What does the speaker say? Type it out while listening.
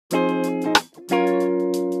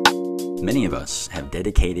Many of us have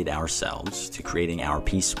dedicated ourselves to creating our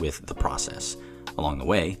peace with the process. Along the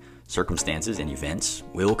way, circumstances and events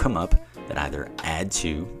will come up that either add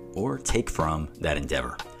to or take from that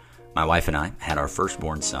endeavor. My wife and I had our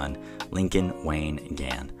firstborn son, Lincoln Wayne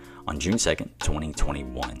Gann, on June 2nd,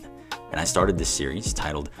 2021. And I started this series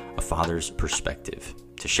titled A Father's Perspective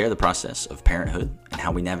to share the process of parenthood and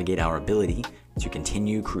how we navigate our ability to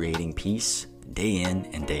continue creating peace day in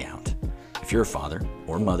and day out. If you're a father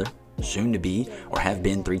or mother, soon to be or have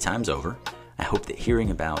been 3 times over, I hope that hearing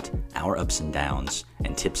about our ups and downs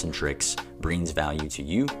and tips and tricks brings value to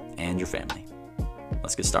you and your family.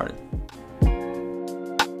 Let's get started.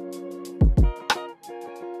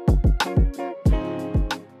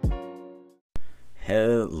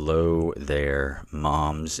 Hello there,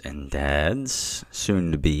 moms and dads,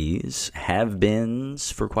 soon-to-be's,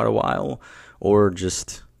 have-beens for quite a while, or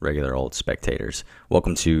just regular old spectators.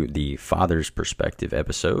 Welcome to the Father's Perspective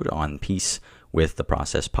episode on Peace with the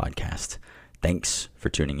Process podcast. Thanks for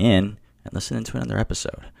tuning in and listening to another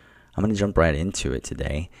episode. I'm going to jump right into it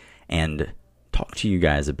today and talk to you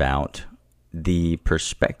guys about the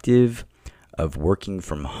perspective of working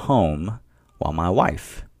from home while my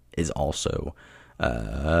wife is also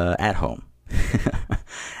at home.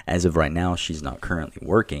 As of right now, she's not currently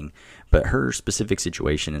working, but her specific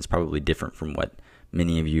situation is probably different from what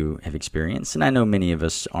many of you have experienced. And I know many of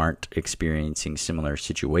us aren't experiencing similar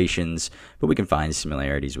situations, but we can find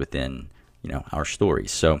similarities within, our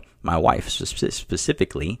stories. So my wife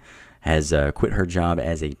specifically has quit her job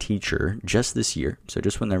as a teacher just this year. So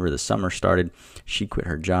just whenever the summer started, she quit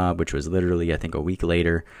her job, which was literally, I think, a week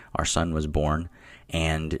later, our son was born.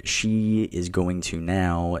 And she is going to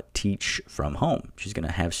now teach from home. She's going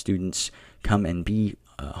to have students come and be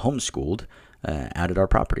homeschooled out at our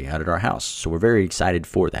property, out at our house. So we're very excited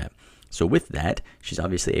for that. So with that, she's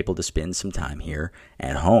obviously able to spend some time here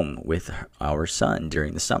at home with our son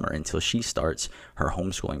during the summer until she starts her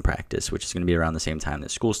homeschooling practice, which is going to be around the same time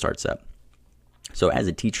that school starts up. So as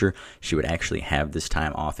a teacher, she would actually have this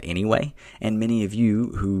time off anyway. And many of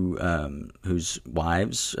you whose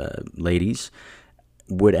wives, ladies,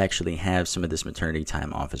 would actually have some of this maternity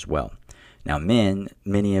time off as well. Now, men,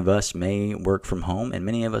 many of us may work from home, and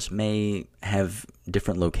many of us may have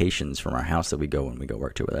different locations from our house that we go when we go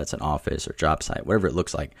work to, whether that's an office or job site, whatever it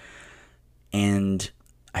looks like. And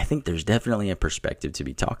I think there's definitely a perspective to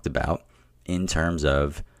be talked about in terms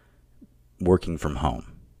of working from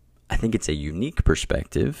home. I think it's a unique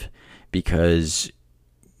perspective because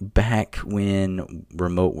back when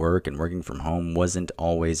remote work and working from home wasn't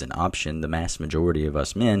always an option, the mass majority of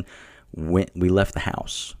us men, we left the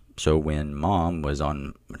house. So when mom was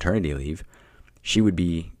on maternity leave, she would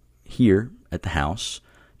be here at the house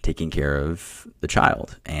taking care of the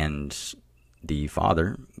child. And the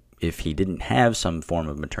father, if he didn't have some form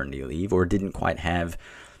of maternity leave or didn't quite have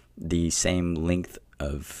the same length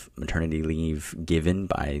of maternity leave given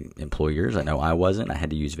by employers, I know I wasn't. I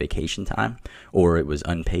had to use vacation time, or it was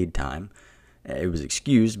unpaid time. It was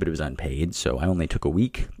excused, but it was unpaid, so I only took a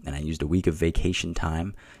week, and I used a week of vacation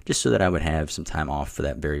time just so that I would have some time off for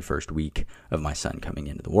that very first week of my son coming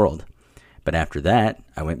into the world. But after that,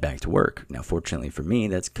 I went back to work. Now, fortunately for me,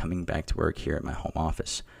 that's coming back to work here at my home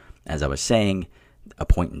office. As I was saying, a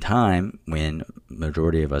point in time when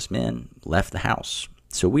majority of us men left the house.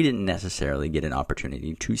 So we didn't necessarily get an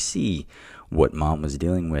opportunity to see what mom was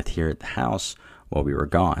dealing with here at the house while we were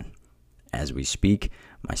gone. As we speak,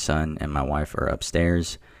 my son and my wife are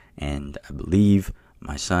upstairs, and I believe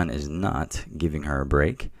my son is not giving her a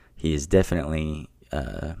break. He is definitely,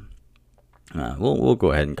 we'll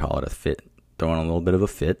go ahead and call it a fit, throwing a little bit of a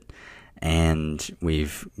fit. And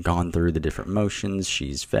we've gone through the different motions.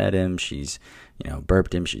 She's fed him. She's,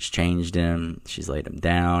 burped him. She's changed him. She's laid him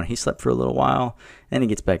down. He slept for a little while, and he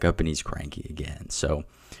gets back up and he's cranky again. So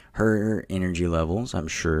her energy levels, I'm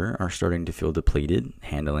sure, are starting to feel depleted,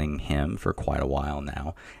 handling him for quite a while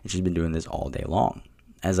now. And she's been doing this all day long.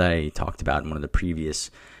 As I talked about in one of the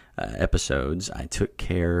previous episodes, I took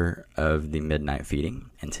care of the midnight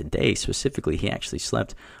feeding. And today, specifically, he actually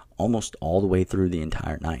slept almost all the way through the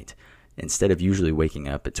entire night. Instead of usually waking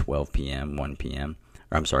up at 12 p.m., 1 p.m.,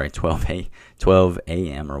 or I'm sorry, 12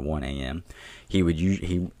 a.m. or 1 a.m.,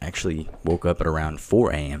 he actually woke up at around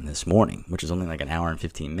 4 a.m. this morning, which is only like an hour and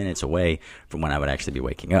 15 minutes away from when I would actually be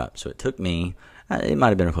waking up. So it took me, it might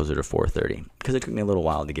have been closer to 4:30, because it took me a little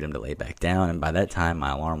while to get him to lay back down, and by that time,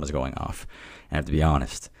 my alarm was going off. And I have to be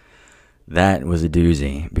honest, that was a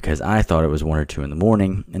doozy, because I thought it was 1 or 2 in the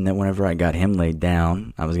morning, and then whenever I got him laid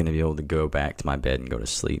down, I was going to be able to go back to my bed and go to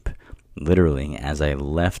sleep. Literally, as I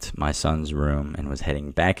left my son's room and was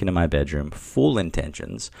heading back into my bedroom, full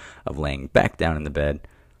intentions of laying back down in the bed,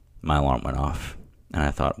 my alarm went off, and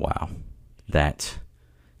I thought, wow, that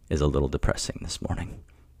is a little depressing this morning.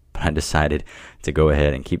 But I decided to go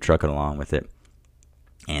ahead and keep trucking along with it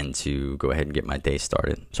and to go ahead and get my day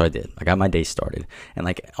started. So I did. I got my day started. And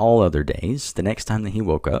like all other days, the next time that he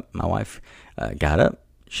woke up, my wife got up.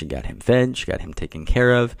 She got him fed. She got him taken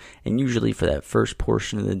care of. And usually for that first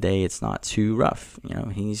portion of the day, it's not too rough. You know,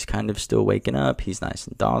 he's kind of still waking up. He's nice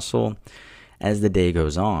and docile. As the day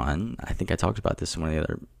goes on, I think I talked about this in one of the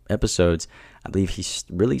other episodes, I believe he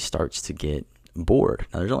really starts to get bored.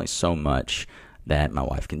 Now, there's only so much that my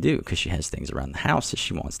wife can do because she has things around the house that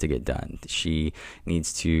she wants to get done. She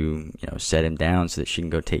needs to, set him down so that she can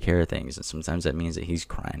go take care of things. And sometimes that means that he's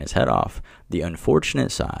crying his head off. The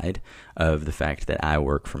unfortunate side of the fact that I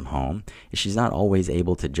work from home is she's not always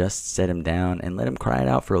able to just set him down and let him cry it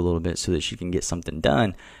out for a little bit so that she can get something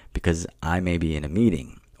done, because I may be in a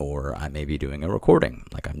meeting or I may be doing a recording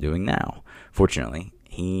like I'm doing now. Fortunately,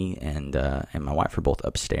 he and my wife are both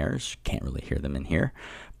upstairs. Can't really hear them in here.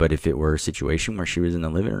 But if it were a situation where she was in the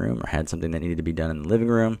living room or had something that needed to be done in the living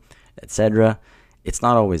room, etc., it's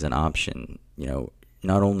not always an option.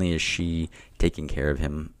 Not only is she taking care of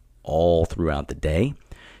him all throughout the day,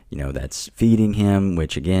 that's feeding him,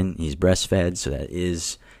 which again, he's breastfed. So that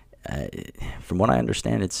is, from what I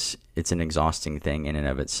understand, it's an exhausting thing in and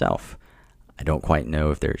of itself. I don't quite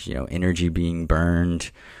know if there's, energy being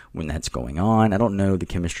burned when that's going on. I don't know the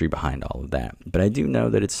chemistry behind all of that, but I do know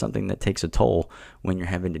that it's something that takes a toll when you're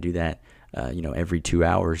having to do that, every 2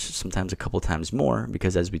 hours, sometimes a couple times more,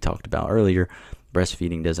 because as we talked about earlier,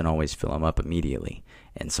 breastfeeding doesn't always fill them up immediately.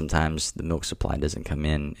 And sometimes the milk supply doesn't come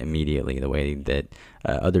in immediately the way that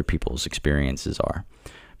other people's experiences are.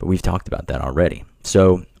 But we've talked about that already.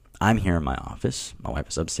 So I'm here in my office. My wife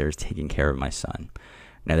is upstairs taking care of my son.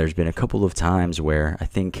 Now, there's been a couple of times where I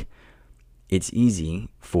think it's easy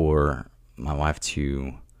for my wife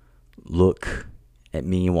to look at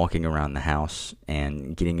me walking around the house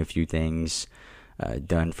and getting a few things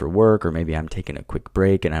done for work, or maybe I'm taking a quick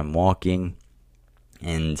break and I'm walking,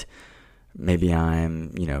 and maybe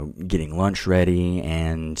I'm, getting lunch ready,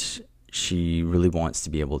 and she really wants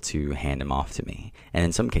to be able to hand him off to me. And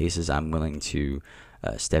in some cases, I'm willing to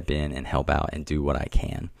step in and help out and do what I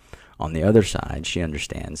can. On the other side, she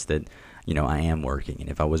understands that, I am working, and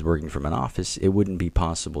if I was working from an office, it wouldn't be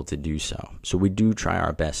possible to do so. So we do try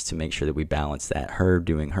our best to make sure that we balance that, her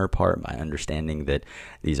doing her part by understanding that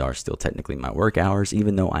these are still technically my work hours,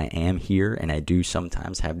 even though I am here and I do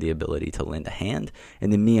sometimes have the ability to lend a hand,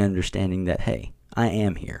 and then me understanding that, hey, I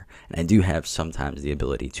am here, and I do have sometimes the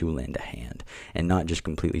ability to lend a hand, and not just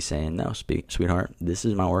completely saying, no, sweetheart, this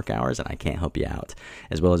is my work hours and I can't help you out,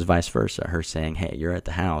 as well as vice versa, her saying, hey, you're at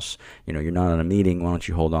the house, you're not on a meeting, why don't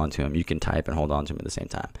you hold on to him? You can type and hold on to him at the same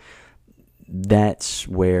time. That's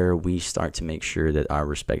where we start to make sure that our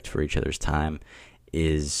respect for each other's time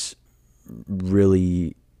is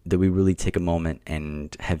really, that we really take a moment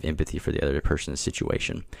and have empathy for the other person's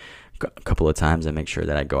situation. A couple of times I make sure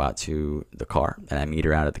that I go out to the car and I meet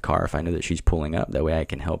her out at the car if I know that she's pulling up. That way I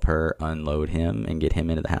can help her unload him and get him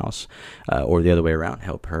into the house, or the other way around,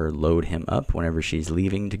 help her load him up whenever she's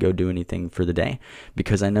leaving to go do anything for the day,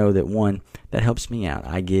 because I know that, one, that helps me out.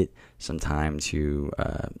 I get some time to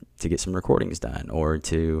get some recordings done, or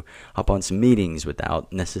to hop on some meetings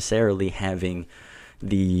without necessarily having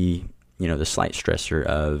the slight stressor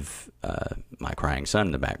of my crying son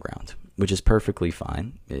in the background, which is perfectly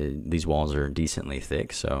fine. These walls are decently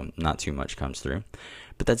thick, so not too much comes through.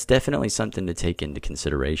 But that's definitely something to take into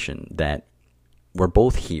consideration, that we're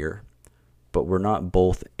both here, but we're not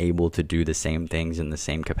both able to do the same things in the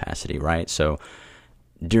same capacity, right? So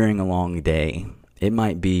during a long day, it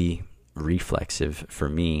might be reflexive for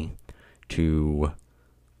me to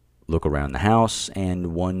look around the house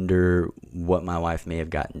and wonder what my wife may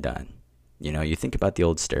have gotten done. You think about the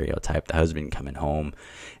old stereotype, the husband coming home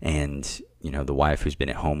and, the wife who's been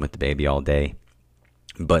at home with the baby all day,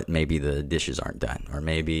 but maybe the dishes aren't done, or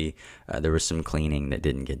maybe there was some cleaning that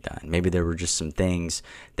didn't get done. Maybe there were just some things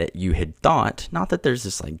that you had thought, not that there's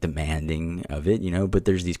this demanding of it, but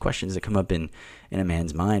there's these questions that come up in a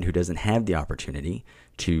man's mind who doesn't have the opportunity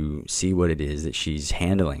to see what it is that she's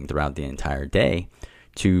handling throughout the entire day,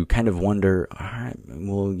 to kind of wonder, all right,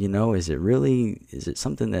 well, is it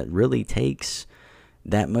something that really takes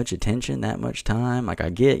that much attention, that much time? I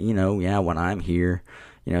get, when I'm here,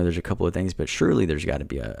 there's a couple of things, but surely there's got to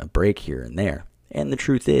be a break here and there. And the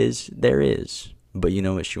truth is, there is. But you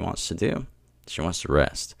know what she wants to do? She wants to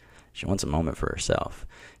rest. She wants a moment for herself.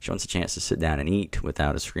 She wants a chance to sit down and eat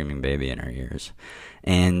without a screaming baby in her ears.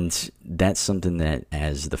 And that's something that,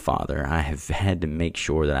 as the father, I have had to make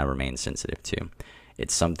sure that I remain sensitive to.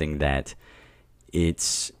 It's something that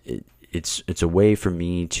it's a way for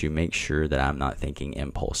me to make sure that I'm not thinking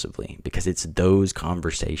impulsively, because it's those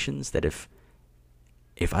conversations that if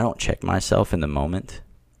I don't check myself in the moment,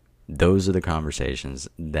 those are the conversations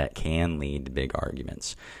that can lead to big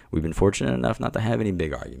arguments. We've been fortunate enough not to have any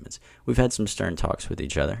big arguments. We've had some stern talks with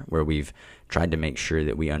each other where we've tried to make sure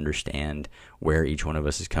that we understand where each one of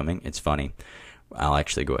us is coming. It's funny. I'll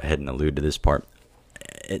actually go ahead and allude to this part.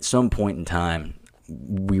 At some point in time,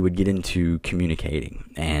 we would get into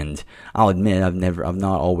communicating, and I'll admit I've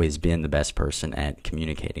not always been the best person at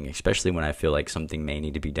communicating, especially when I feel like something may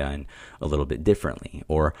need to be done a little bit differently,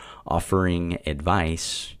 or offering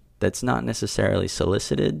advice that's not necessarily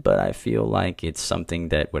solicited, but I feel like it's something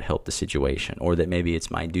that would help the situation, or that maybe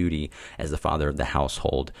it's my duty as the father of the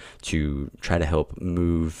household to try to help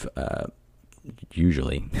move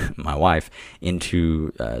usually my wife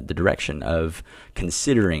into the direction of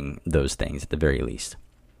considering those things at the very least.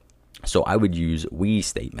 So I would use we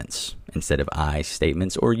statements instead of I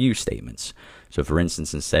statements or you statements. So for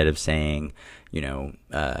instance, instead of saying,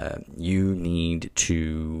 you need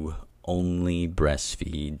to only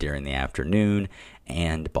breastfeed during the afternoon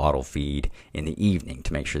and bottle feed in the evening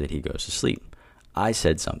to make sure that he goes to sleep, I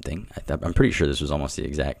said something. I'm pretty sure this was almost the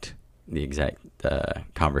exact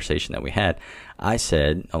conversation that we had. I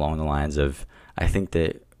said along the lines of, I think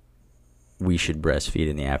that we should breastfeed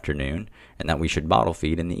in the afternoon and that we should bottle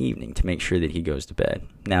feed in the evening to make sure that he goes to bed.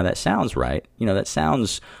 Now that sounds right. That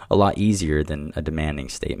sounds a lot easier than a demanding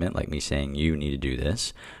statement like me saying you need to do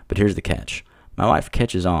this. But here's the catch. My wife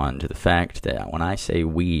catches on to the fact that when I say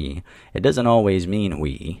we, it doesn't always mean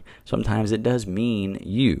we. Sometimes it does mean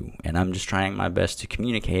you, and I'm just trying my best to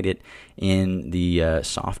communicate it in the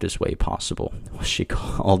softest way possible. Well, she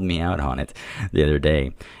called me out on it the other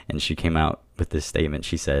day, and she came out with this statement.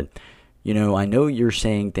 She said, I know you're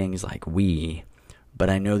saying things like we, but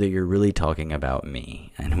I know that you're really talking about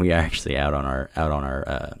me. And we are actually out on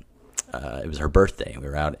our it was her birthday. We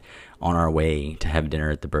were out on our way to have dinner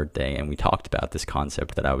at the birthday, and we talked about this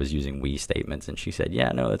concept that I was using we statements, and she said,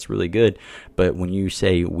 yeah, no, that's really good, but when you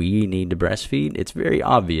say we need to breastfeed, it's very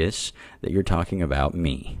obvious that you're talking about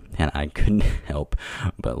me. And I couldn't help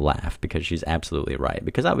but laugh, because she's absolutely right,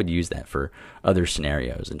 because I would use that for other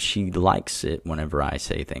scenarios, and she likes it whenever I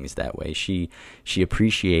say things that way. She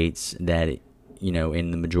appreciates that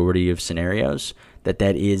in the majority of scenarios, that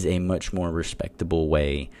is a much more respectable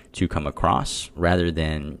way to come across, rather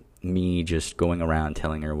than me just going around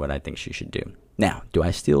telling her what I think she should do. Now, do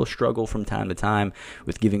I still struggle from time to time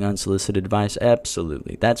with giving unsolicited advice?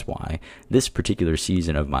 Absolutely. That's why this particular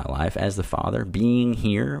season of my life as the father, being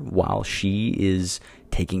here while she is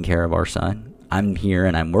taking care of our son, I'm here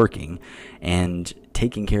and I'm working, and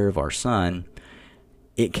taking care of our son,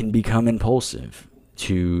 it can become impulsive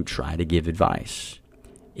to try to give advice.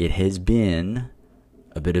 It has been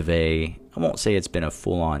a bit of I won't say it's been a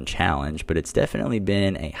full-on challenge, but it's definitely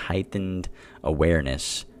been a heightened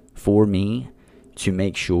awareness for me to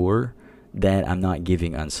make sure that I'm not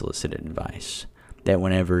giving unsolicited advice. That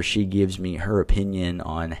whenever she gives me her opinion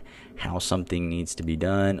on how something needs to be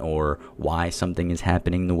done or why something is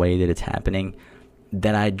happening the way that it's happening,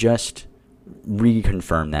 that I just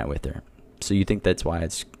reconfirm that with her. So you think that's why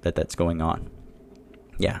that's going on?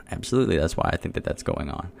 Yeah, absolutely. That's why I think that's going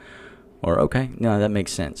on. Or, okay, no, that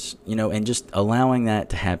makes sense. And just allowing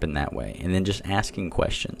that to happen that way. And then just asking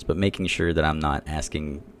questions, but making sure that I'm not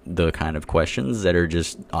asking the kind of questions that are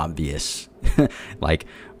just obvious. Like,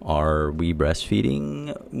 are we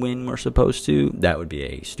breastfeeding when we're supposed to? That would be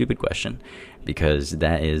a stupid question, because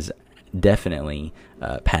that is definitely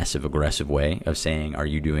a passive-aggressive way of saying, are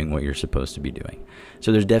you doing what you're supposed to be doing?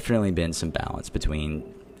 So there's definitely been some balance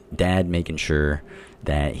between dad making sure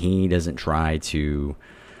that he doesn't try to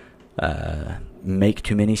make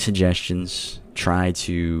too many suggestions, try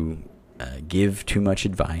to give too much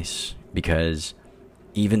advice, because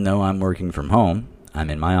even though I'm working from home, I'm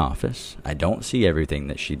in my office, I don't see everything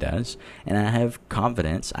that she does, and I have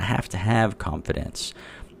confidence. I have to have confidence.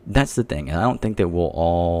 That's the thing. I don't think that we'll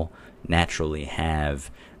all naturally have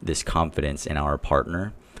this confidence in our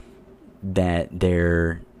partner that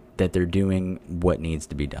they're doing what needs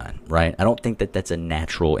to be done, right? I don't think that that's a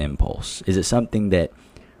natural impulse. Is it something that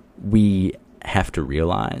we have to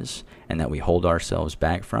realize and that we hold ourselves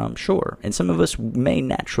back from? Sure. And some of us may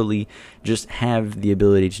naturally just have the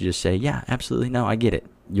ability to just say, yeah, absolutely, no, I get it.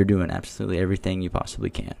 You're doing absolutely everything you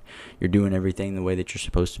possibly can. You're doing everything the way that you're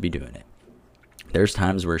supposed to be doing it. There's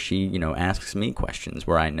times where she, asks me questions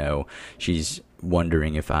where I know she's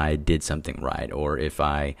wondering if I did something right or if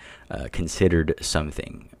I considered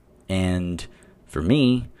something. And for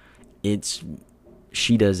me,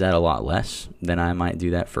 she does that a lot less than I might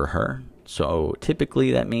do that for her. So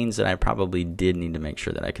typically that means that I probably did need to make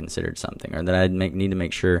sure that I considered something, or that I need to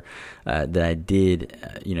make sure that I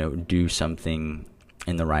did, do something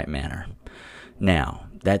in the right manner. Now,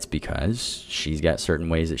 that's because she's got certain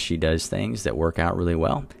ways that she does things that work out really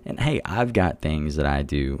well. And hey, I've got things that I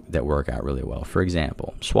do that work out really well. For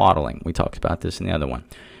example, swaddling. We talked about this in the other one.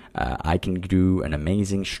 I can do an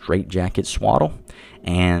amazing straitjacket swaddle,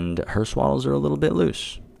 and her swaddles are a little bit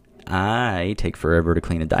loose. I take forever to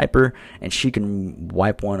clean a diaper, and she can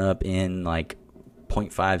wipe one up in like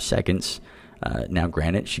 0.5 seconds. Now,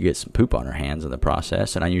 granted, she gets some poop on her hands in the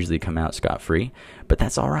process, and I usually come out scot-free, but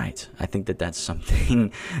that's all right. I think that that's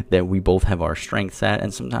something that we both have our strengths at,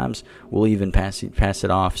 and sometimes we'll even pass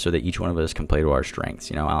it off so that each one of us can play to our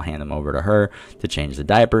strengths. I'll hand them over to her to change the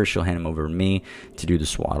diaper. She'll hand them over to me to do the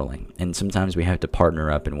swaddling. And sometimes we have to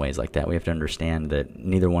partner up in ways like that. We have to understand that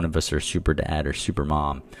neither one of us are super dad or super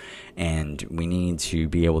mom, and we need to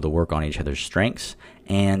be able to work on each other's strengths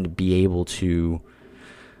and be able to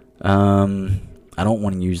I don't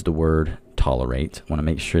want to use the word tolerate. I want to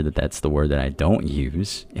make sure that that's the word that I don't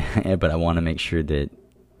use, but I want to make sure that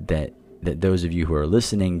those of you who are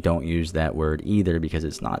listening don't use that word either, because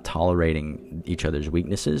it's not tolerating each other's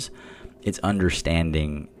weaknesses. It's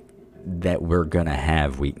understanding that we're going to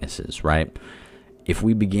have weaknesses, right? If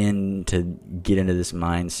we begin to get into this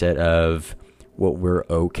mindset of what we're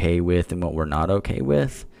okay with and what we're not okay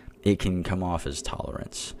with, it can come off as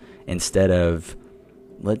tolerance instead of,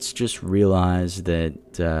 let's just realize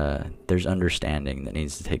that there's understanding that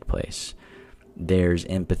needs to take place. There's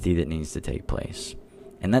empathy that needs to take place.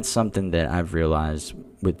 And that's something that I've realized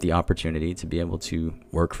with the opportunity to be able to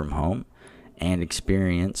work from home and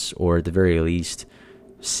experience, or at the very least,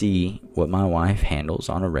 see what my wife handles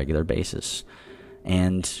on a regular basis.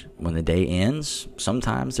 And when the day ends,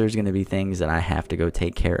 sometimes there's going to be things that I have to go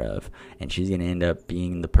take care of. And she's going to end up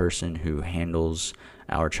being the person who handles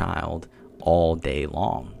our child all day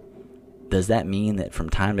long. Does that mean that from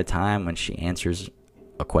time to time when she answers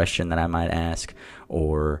a question that I might ask,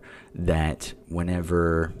 or that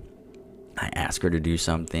whenever I ask her to do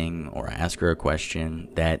something or I ask her a question,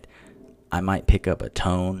 that I might pick up a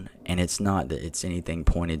tone, and it's not that it's anything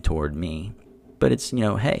pointed toward me, but it's,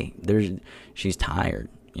 hey, she's tired,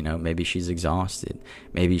 maybe she's exhausted,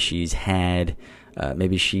 maybe she's had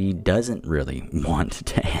maybe she doesn't really want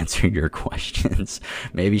to answer your questions.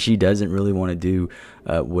 Maybe she doesn't really want to do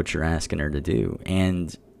what you're asking her to do.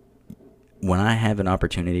 And when I have an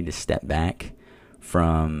opportunity to step back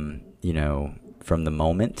from the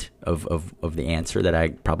moment of the answer that I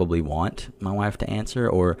probably want my wife to answer,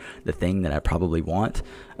 or the thing that I probably want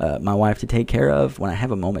my wife to take care of, when I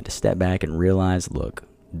have a moment to step back and realize, look,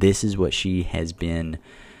 this is what she has been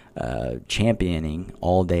championing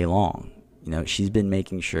all day long. She's been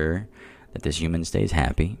making sure that this human stays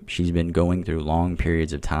happy. She's been going through long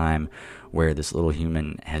periods of time where this little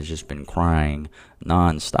human has just been crying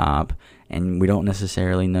nonstop, and we don't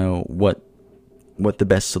necessarily know what the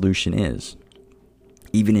best solution is.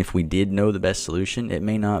 Even if we did know the best solution, it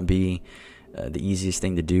may not be the easiest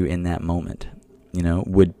thing to do in that moment.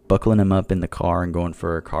 Would buckling him up in the car and going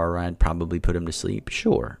for a car ride probably put him to sleep?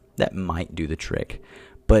 Sure, that might do the trick.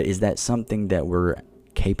 But is that something that we're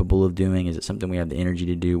capable of doing? Is it something we have the energy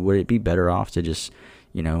to do? Would it be better off to just,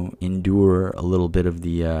 endure a little bit of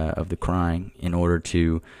the crying in order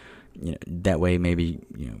to, that way maybe,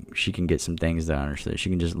 she can get some things done, or so she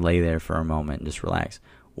can just lay there for a moment and just relax.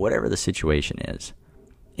 Whatever the situation is,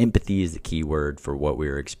 empathy is the key word for what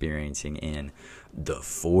we're experiencing in the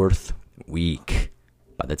 4th week.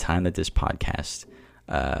 By the time that this podcast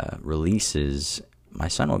releases, my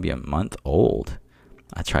son will be a month old.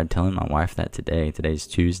 I tried telling my wife that today. Today's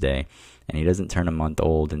Tuesday, and he doesn't turn a month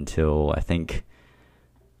old until I think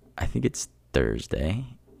it's Thursday.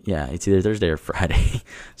 Yeah, it's either Thursday or Friday.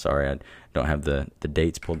 Sorry, I don't have the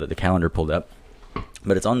dates pulled up, the calendar pulled up,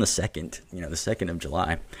 but it's on the 2nd, the 2nd of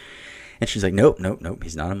July. And she's like, nope,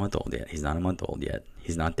 he's not a month old yet.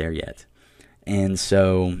 He's not there yet. And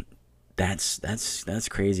so that's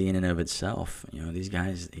crazy in and of itself. These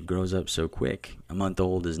guys, it grows up so quick. A month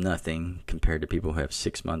old is nothing compared to people who have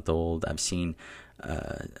 6-month-old. I've seen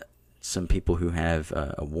some people who have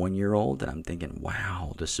a 1-year-old, and I'm thinking,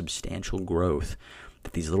 wow, the substantial growth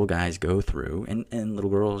that these little guys go through and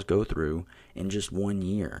little girls go through in just 1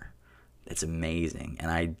 year. It's amazing,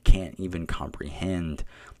 and I can't even comprehend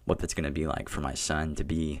what that's going to be like for my son to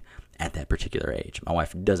be at that particular age. My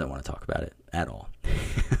wife doesn't want to talk about it at all.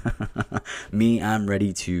 Me, I'm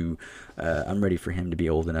ready for him to be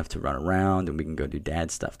old enough to run around and we can go do dad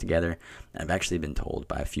stuff together. I've actually been told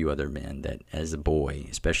by a few other men that as a boy,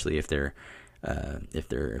 especially if they're if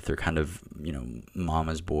they're kind of,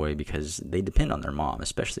 mama's boy, because they depend on their mom,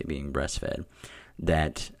 especially being breastfed.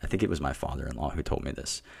 That I think it was my father-in-law who told me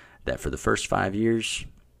this, that for the first 5 years,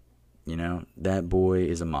 that boy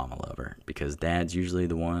is a mama lover, because dad's usually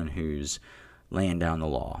the one who's laying down the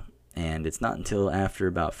law. And it's not until after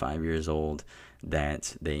about 5 years old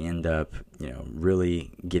that they end up,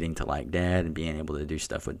 really getting to like dad and being able to do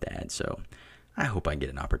stuff with dad. So I hope I get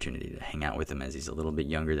an opportunity to hang out with him as he's a little bit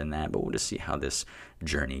younger than that, but we'll just see how this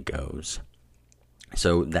journey goes.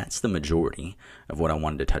 So that's the majority of what I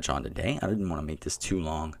wanted to touch on today. I didn't want to make this too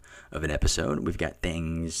long of an episode. We've got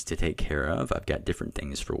things to take care of. I've got different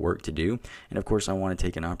things for work to do. And of course, I want to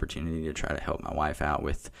take an opportunity to try to help my wife out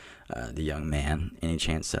with the young man, any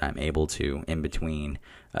chance that I'm able to, in between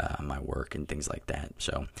my work and things like that.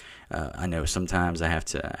 So I know sometimes I have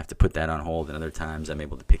to put that on hold, and other times I'm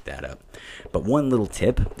able to pick that up. But one little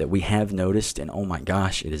tip that we have noticed, and oh my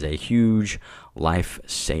gosh, it is a huge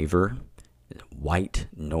lifesaver: white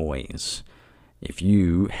noise. If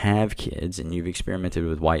you have kids and you've experimented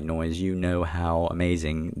with white noise, you know how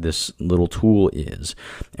amazing this little tool is.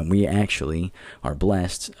 And we actually are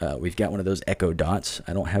blessed. We've got one of those Echo Dots.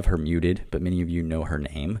 I don't have her muted, but many of you know her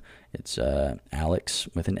name. It's Alex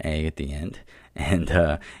with an A at the end. And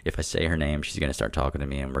if I say her name, she's going to start talking to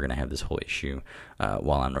me, and we're going to have this whole issue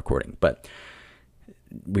while I'm recording. But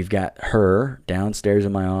we've got her downstairs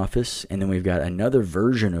in my office, and then we've got another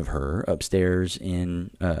version of her upstairs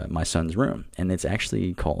in my son's room. And it's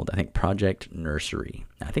actually called, I think, Project Nursery.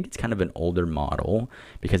 I think it's kind of an older model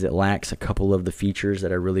because it lacks a couple of the features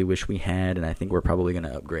that I really wish we had, and I think we're probably going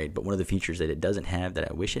to upgrade. But one of the features that it doesn't have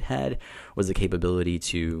that I wish it had was the capability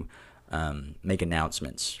to make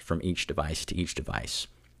announcements from each device to each device.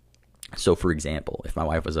 So, for example, if my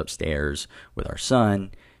wife was upstairs with our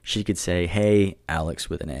son, she could say, "Hey, Alex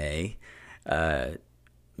with an A,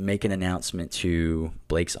 make an announcement to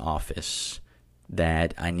Blake's office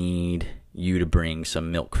that I need you to bring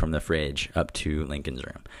some milk from the fridge up to Lincoln's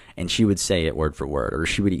room." And she would say it word for word, or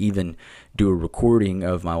she would even do a recording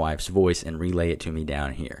of my wife's voice and relay it to me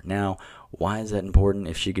down here. Now, why is that important?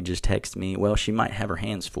 If she could just text me, well, she might have her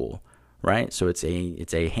hands full, right? So it's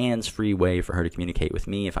a hands-free way for her to communicate with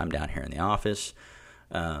me if I'm down here in the office.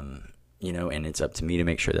 And it's up to me to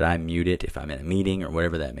make sure that I mute it if I'm in a meeting or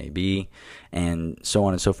whatever that may be, and so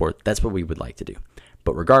on and so forth. That's what we would like to do.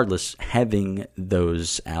 But regardless, having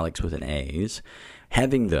those Alex with an A's,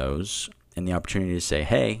 having those and the opportunity to say,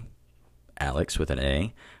 "Hey, Alex with an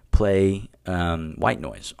A, play white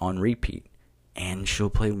noise on repeat," and she'll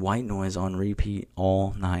play white noise on repeat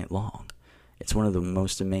all night long. It's one of the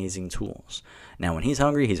most amazing tools. Now, when he's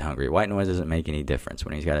hungry, he's hungry. White noise doesn't make any difference.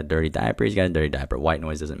 When he's got a dirty diaper, he's got a dirty diaper. White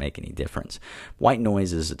noise doesn't make any difference. White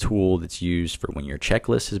noise is a tool that's used for when your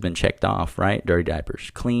checklist has been checked off, right? Dirty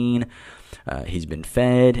diaper's clean. He's been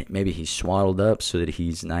fed. Maybe he's swaddled up so that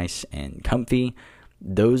he's nice and comfy.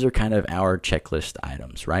 Those are kind of our checklist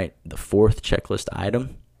items, right? The fourth checklist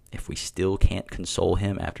item, if we still can't console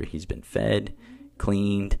him after he's been fed,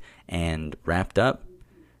 cleaned, and wrapped up,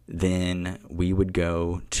 then we would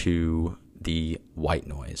go to the white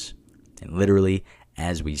noise. And literally,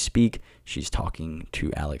 as we speak, she's talking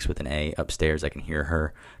to Alex with an A upstairs. I can hear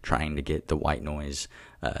her trying to get the white noise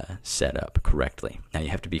set up correctly. Now, you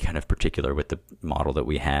have to be kind of particular with the model that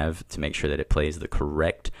we have to make sure that it plays the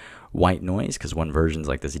correct white noise, because one version's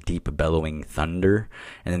like this deep bellowing thunder,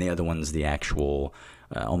 and then the other one's the actual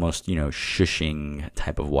almost, shushing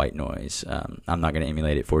type of white noise. I'm not going to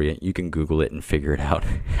emulate it for you. You can Google it and figure it out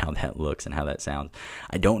how that looks and how that sounds.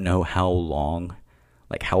 I don't know how old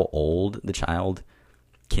the child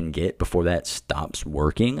can get before that stops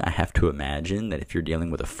working. I have to imagine that if you're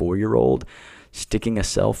dealing with a 4-year-old, sticking a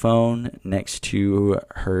cell phone next to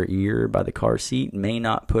her ear by the car seat may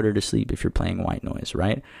not put her to sleep if you're playing white noise,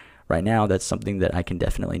 right? Right now, that's something that I can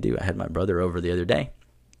definitely do. I had my brother over the other day.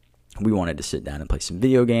 We wanted to sit down and play some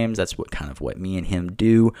video games. That's what me and him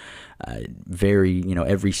do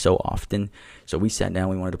every so often. So we sat down,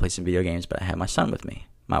 we wanted to play some video games, but I had my son with me.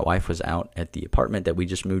 My wife was out at the apartment that we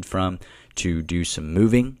just moved from to do some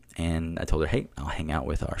moving, and I told her, "Hey, I'll hang out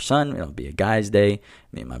with our son. It'll be a guy's day.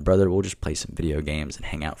 Me and my brother will just play some video games and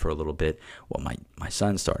hang out for a little bit." Well, my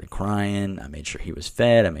son started crying. I made sure he was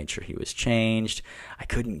fed. I made sure he was changed. I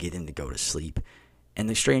couldn't get him to go to sleep. And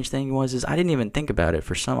the strange thing is I didn't even think about it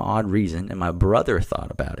for some odd reason, and my brother thought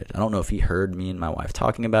about it. I don't know if he heard me and my wife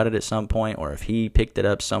talking about it at some point, or if he picked it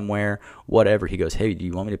up somewhere, whatever. He goes, "Hey, do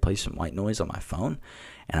you want me to play some white noise on my phone?"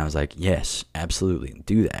 And I was like, "Yes, absolutely,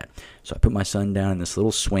 do that." So I put my son down in this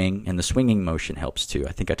little swing, and the swinging motion helps too.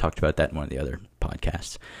 I think I talked about that in one of the other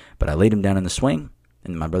podcasts. But I laid him down in the swing,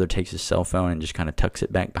 And my brother takes his cell phone and just kind of tucks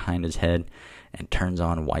it back behind his head and turns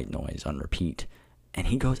on white noise on repeat. And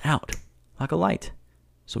he goes out like a light.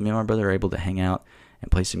 So me and my brother are able to hang out and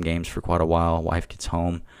play some games for quite a while. Wife gets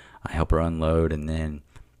home. I help her unload, and then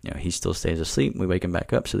he still stays asleep. We wake him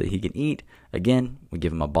back up so that he can eat. Again, we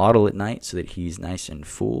give him a bottle at night so that he's nice and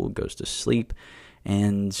full, goes to sleep.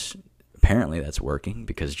 And apparently that's working,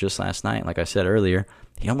 because just last night, like I said earlier,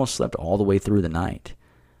 he almost slept all the way through the night.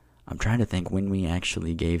 I'm trying to think when we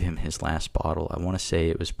actually gave him his last bottle. I want to say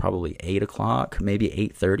it was probably 8 o'clock, maybe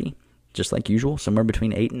 8:30, just like usual, somewhere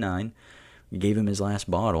between 8 and 9. We gave him his last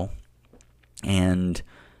bottle, and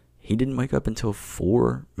he didn't wake up until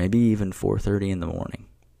 4, maybe even 4:30 in the morning.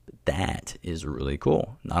 That is really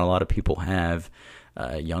cool. Not a lot of people have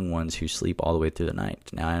young ones who sleep all the way through the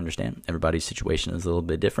night. Now, I understand everybody's situation is a little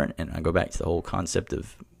bit different, and I go back to the whole concept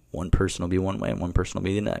of one person will be one way and one person will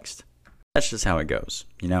be the next. That's just how it goes,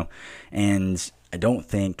 And I don't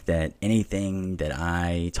think that anything that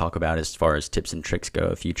I talk about as far as tips and tricks go,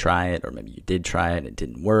 if you try it, or maybe you did try it, it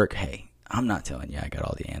didn't work, hey, I'm not telling you I got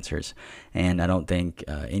all the answers. And I don't think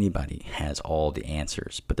anybody has all the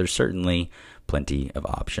answers, but there's certainly plenty of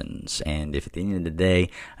options. And if at the end of the day,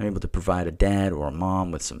 I'm able to provide a dad or a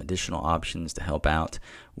mom with some additional options to help out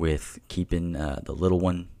with keeping the little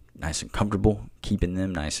one nice and comfortable, keeping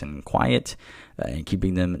them nice and quiet, and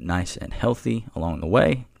keeping them nice and healthy along the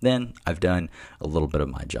way, then I've done a little bit of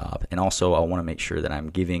my job. And also, I want to make sure that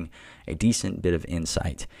I'm giving a decent bit of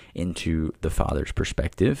insight into the father's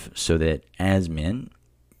perspective, so that as men,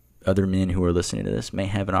 other men who are listening to this may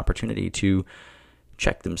have an opportunity to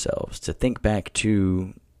check themselves, to think back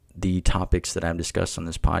to the topics that I've discussed on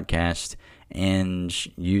this podcast, and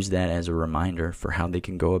use that as a reminder for how they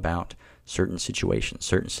can go about certain situations,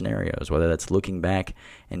 certain scenarios, whether that's looking back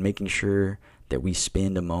and making sure that we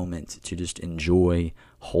spend a moment to just enjoy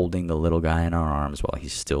holding the little guy in our arms while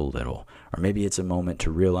he's still little. Or maybe it's a moment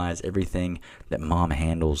to realize everything that mom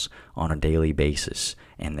handles on a daily basis,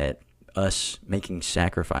 and that us making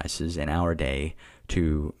sacrifices in our day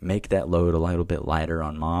to make that load a little bit lighter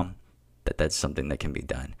on mom, that's something that can be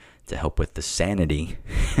done to help with the sanity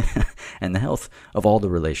and the health of all the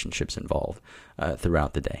relationships involved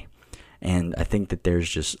throughout the day. And I think that there's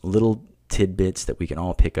just little tidbits that we can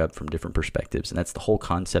all pick up from different perspectives. And that's the whole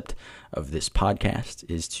concept of this podcast,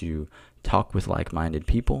 is to talk with like-minded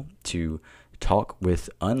people, to talk with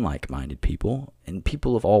unlike-minded people, and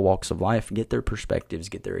people of all walks of life, get their perspectives,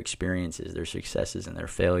 get their experiences, their successes and their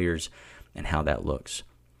failures, and how that looks.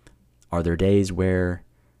 Are there days where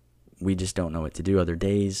we just don't know what to do? Are there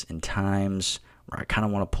days and times where I kind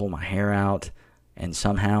of want to pull my hair out, and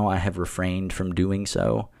somehow I have refrained from doing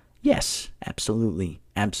so? Yes, absolutely,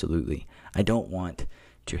 absolutely. I don't want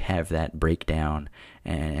to have that breakdown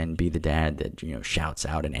and be the dad that, shouts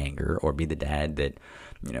out in anger, or be the dad that,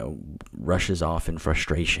 rushes off in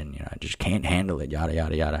frustration. I just can't handle it, yada,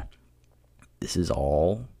 yada, yada. This is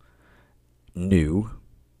all new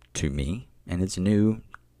to me, and it's new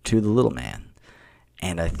to the little man.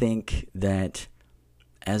 And I think that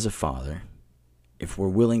as a father, if we're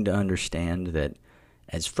willing to understand that,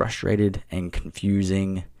 as frustrated and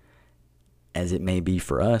confusing as it may be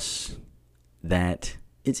for us, that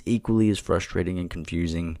it's equally as frustrating and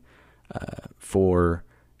confusing for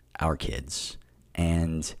our kids.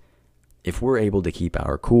 And if we're able to keep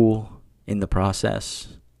our cool in the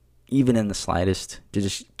process, even in the slightest, to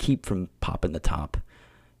just keep from popping the top,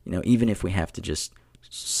 even if we have to just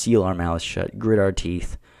seal our mouths shut, grit our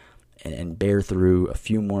teeth, and bear through a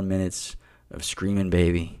few more minutes of screaming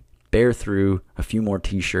baby, bear through a few more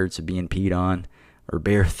t-shirts of being peed on, or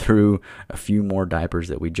bear through a few more diapers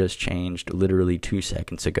that we just changed literally 2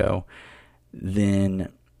 seconds ago,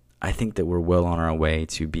 then I think that we're well on our way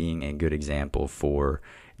to being a good example for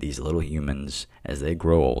these little humans as they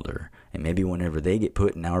grow older. And maybe whenever they get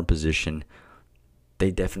put in our position,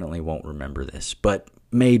 they definitely won't remember this. But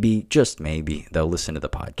maybe, just maybe, they'll listen to the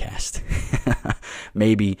podcast.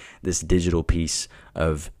 Maybe this digital piece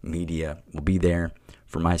of media will be there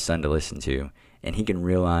for my son to listen to, and he can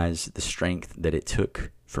realize the strength that it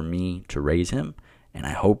took for me to raise him. And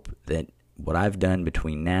I hope that what I've done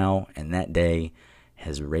between now and that day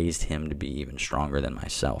has raised him to be even stronger than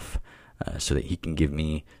myself, so that he can give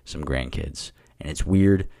me some grandkids. And it's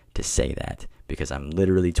weird to say that, because I'm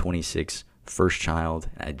literally 26, first child,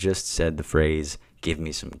 and I just said the phrase, give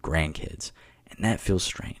me some grandkids. And that feels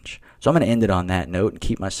strange. So I'm going to end it on that note and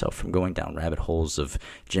keep myself from going down rabbit holes of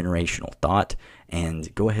generational thought,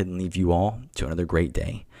 and go ahead and leave you all to another great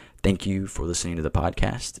day. Thank you for listening to the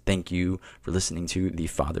podcast. Thank you for listening to The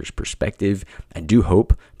Father's Perspective. I do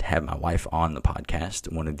hope to have my wife on the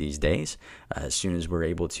podcast one of these days, as soon as we're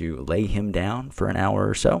able to lay him down for an hour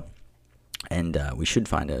or so. And we should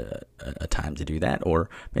find a time to do that, or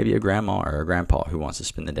maybe a grandma or a grandpa who wants to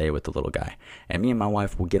spend the day with the little guy. And me and my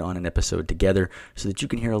wife will get on an episode together so that you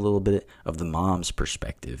can hear a little bit of the mom's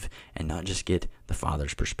perspective and not just get the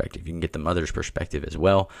father's perspective. You can get the mother's perspective as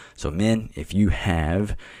well. So men, if you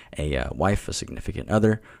have a wife, a significant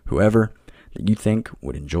other, whoever that you think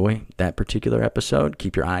would enjoy that particular episode,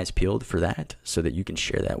 keep your eyes peeled for that so that you can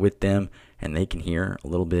share that with them and they can hear a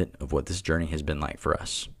little bit of what this journey has been like for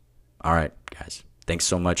us. All right, guys, thanks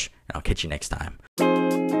so much, and I'll catch you next time.